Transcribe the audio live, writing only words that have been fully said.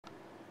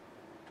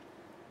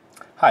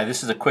Hi,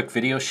 this is a quick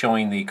video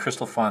showing the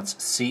Crystalfontz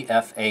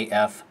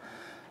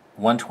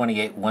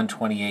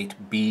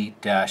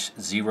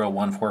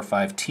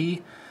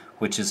CFAF128128B-0145T,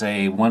 which is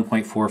a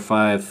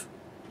 1.45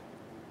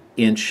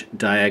 inch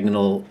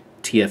diagonal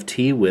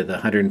TFT with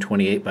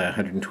 128 by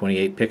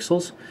 128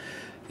 pixels.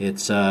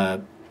 It's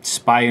a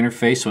SPI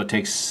interface, so it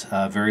takes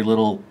very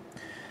little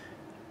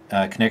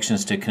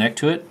connections to connect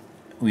to it.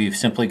 We've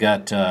simply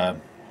got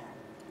 5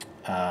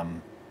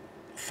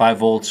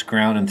 volts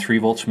ground and 3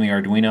 volts from the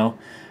Arduino,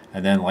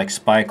 and then like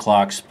SPI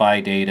clock,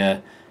 SPI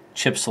data,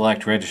 chip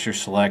select, register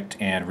select,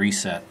 and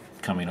reset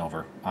coming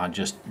over on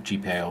just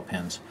GPIO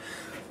pins.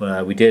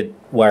 We did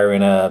wire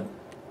in a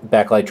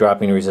backlight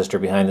dropping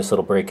resistor behind this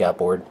little breakout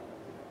board,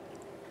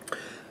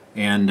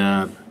 and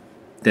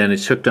then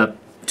it's hooked up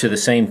to the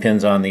same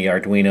pins on the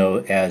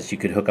Arduino as you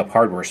could hook up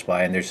hardware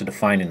SPI, and there's a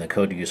defined in the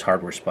code to use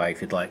hardware SPI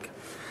if you'd like.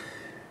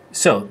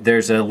 So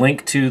there's a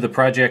link to the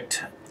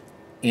project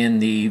in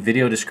the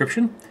video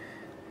description,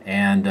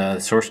 and the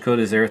source code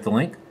is there at the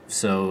link.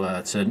 So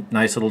it's a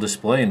nice little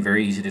display and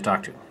very easy to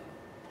talk to.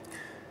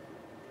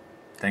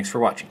 Thanks for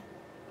watching.